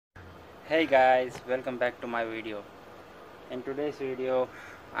Hey guys, welcome back to my video. In today's video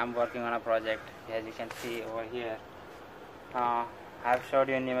I'm working on a project. As you can see over here, I've showed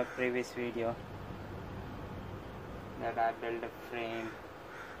you in my previous video that I built a frame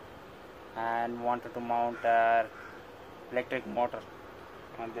and wanted to mount a electric motor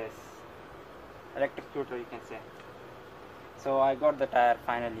on this electric scooter, you can say. So I got the tire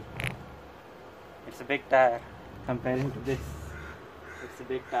finally. It's a big tire comparing to this. It's a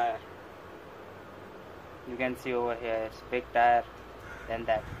big tire. You can see over here it's big tire than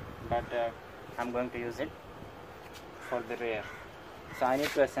that, but I'm going to use it for the rear. So I need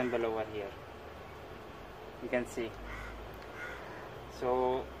to assemble over here, you can see.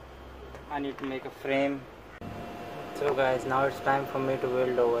 So I need to make a frame. So guys, now it's time for me to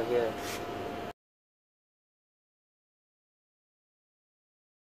build over here.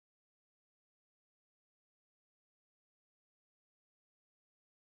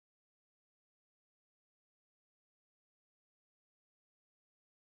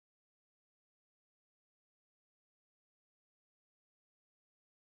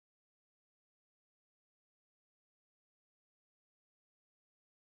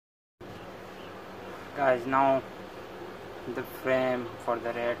 Guys, now the frame for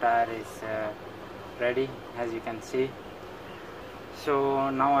the rear tire is ready, as you can see. So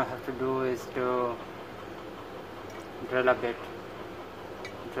now I have to do is to drill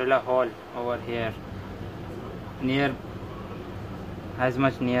a hole over here, near as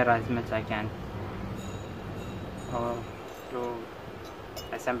much I can, to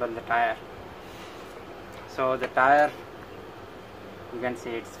assemble the tire. So the tire, you can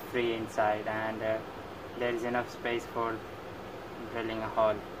see it's free inside, and there is enough space for drilling a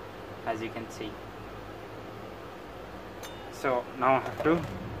hole, as you can see. So now I have to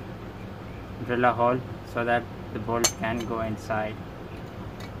drill a hole so that the bolt can go inside.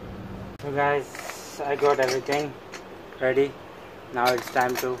 So guys, I got everything ready. Now it's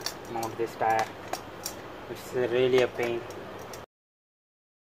time to mount this tire. It's really a pain.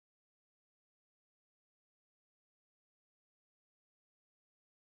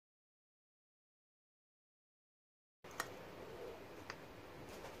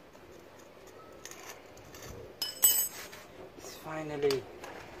 Finally,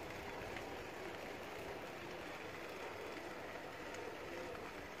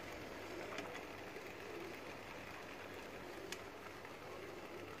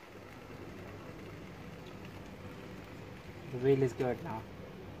 the wheel is good now.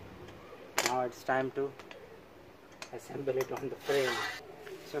 Now it's time to assemble it on the frame.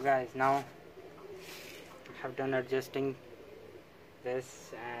 So guys, now I have done adjusting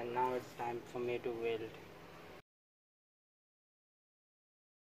this, and now it's time for me to weld.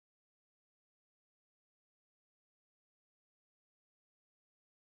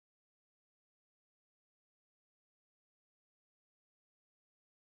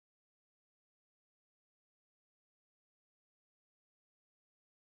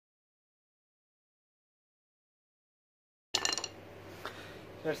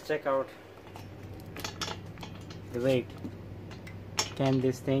 Let's check out the weight. Can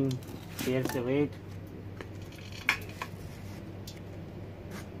this thing bear the weight?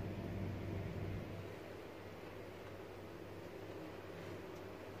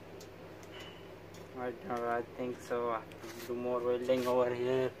 I think so. I have to do more welding over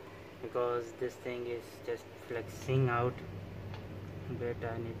here because this thing is just flexing out. But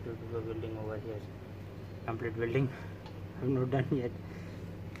I need to do a welding over here. Complete welding. I have not done yet.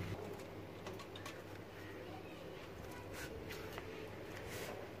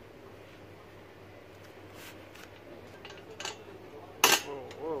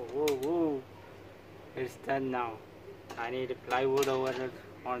 Whoa. It's done now. I need a plywood over it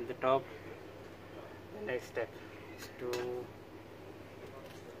on the top. The next step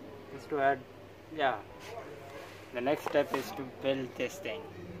is to add, the next step is to build this thing,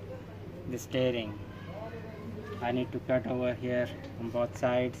 the steering. I need to cut over here on both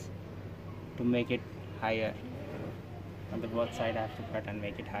sides to make it higher. On the both sides I have to cut and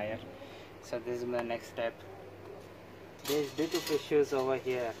make it higher. So this is my next step. There's bit of issues over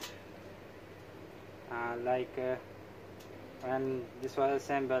here, when this was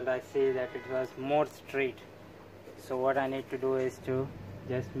assembled, I see that it was more straight. So what I need to do is to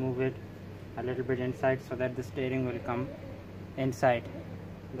just move it a little bit inside so that the steering will come inside.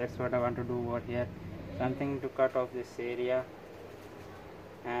 That's what I want to do over here. So I'm thinking to cut off this area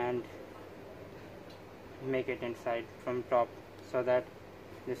and make it inside from top, so that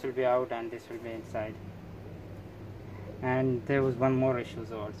this will be out and this will be inside. And there was one more issue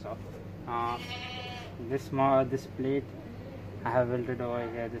also. This plate I have welded over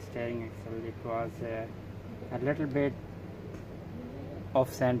here the steering axle. It was a little bit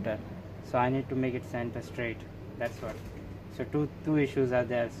off center, so I need to make it center straight. That's what. So two issues are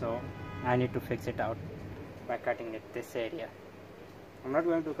there, so I need to fix it out by cutting it this area. I'm not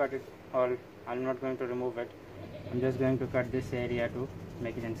going to cut it all. I'm not going to remove it. I'm just going to cut this area to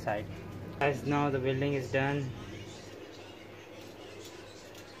make it inside. As now the welding is done.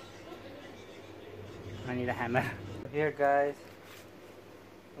 I need a hammer. Here guys,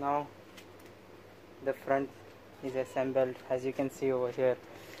 now the front is assembled. As you can see over here,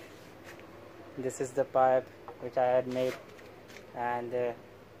 this is the pipe which I had made, and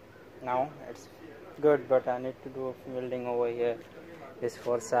now it's good, but I need to do welding over here. This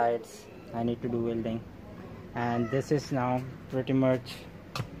 4 sides I need to do welding, and this is now pretty much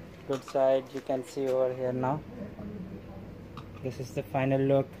good side. You can see over here now. This is the final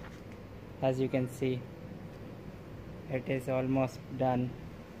look. As you can see, it is almost done.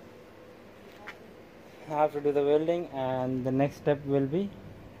 I have to do the welding, and the next step will be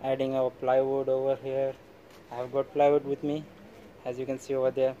adding our plywood over here. I have got plywood with me, as you can see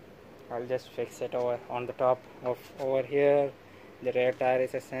over there. I'll just fix it over on the top of over here. The rear tire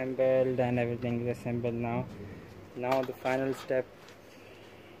is assembled and everything is assembled now. Now the final step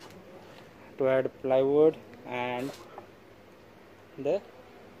to add plywood and the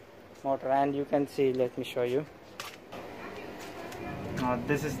motor, and you can see, let me show you. Now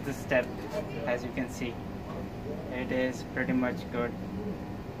this is the step. As you can see, it is pretty much good.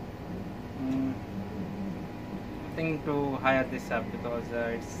 I think to higher this up because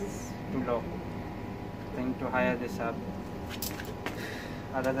it's too low. I think to higher this up.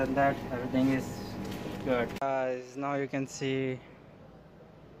 Other than that, everything is good. Guys, now you can see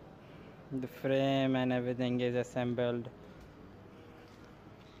the frame and everything is assembled.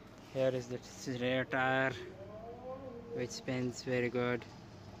 Here is the rear tire, which spins very good.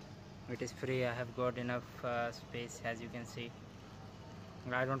 It is free. I have got enough space, as you can see.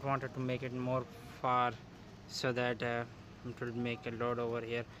 I don't want it to make it more far, so that it will make a load over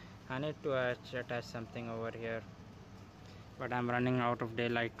here. I need to attach something over here, but I'm running out of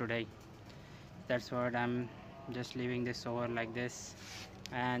daylight today. That's what I'm just leaving this over like this,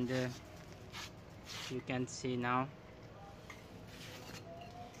 and you can see now.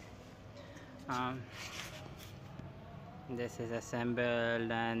 This is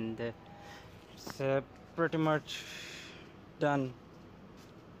assembled, and it's pretty much done.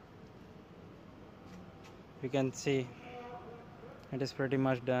 You can see it is pretty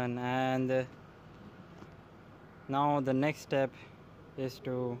much done, and now the next step is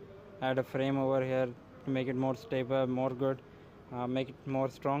to add a frame over here to make it more stable, more good, make it more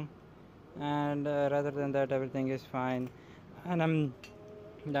strong, and rather than that, everything is fine, and I'm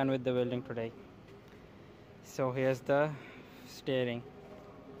done with the welding today. So here's the steering,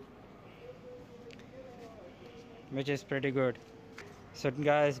 which is pretty good. So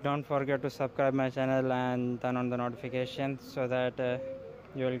guys, don't forget to subscribe my channel and turn on the notification so that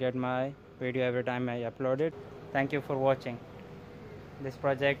you will get my video every time I upload it. Thank you for watching. This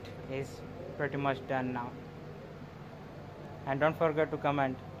project is pretty much done now, and don't forget to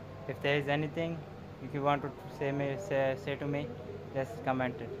comment if there is anything if you want to say to me, just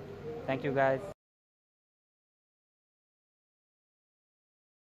comment it. Thank you guys.